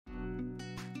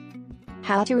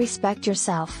How to respect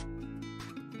yourself.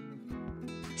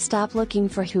 Stop looking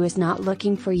for who is not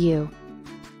looking for you.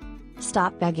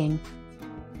 Stop begging.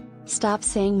 Stop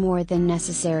saying more than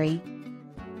necessary.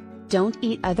 Don't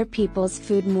eat other people's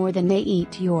food more than they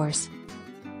eat yours.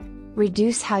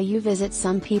 Reduce how you visit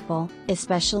some people,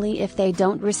 especially if they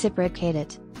don't reciprocate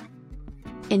it.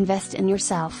 Invest in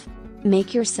yourself.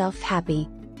 Make yourself happy.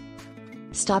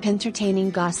 Stop entertaining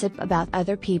gossip about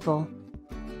other people.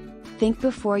 Think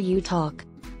before you talk.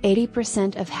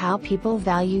 80% of how people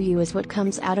value you is what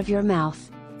comes out of your mouth.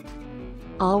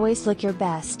 Always look your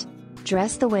best.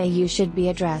 Dress the way you should be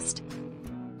addressed.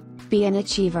 Be an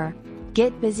achiever.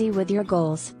 Get busy with your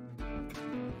goals.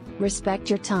 Respect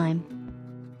your time.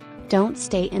 Don't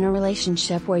stay in a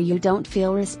relationship where you don't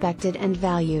feel respected and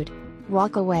valued.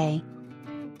 Walk away.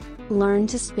 Learn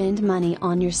to spend money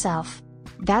on yourself.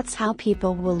 That's how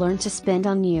people will learn to spend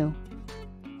on you.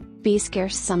 Be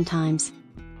scarce sometimes.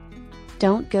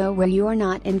 Don't go where you are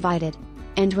not invited.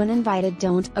 And when invited,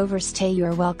 don't overstay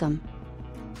your welcome.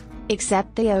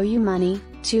 Accept they owe you money,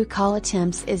 2 call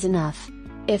attempts is enough.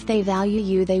 If they value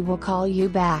you, they will call you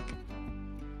back.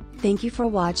 Thank you for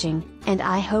watching, and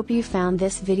I hope you found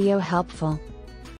this video helpful.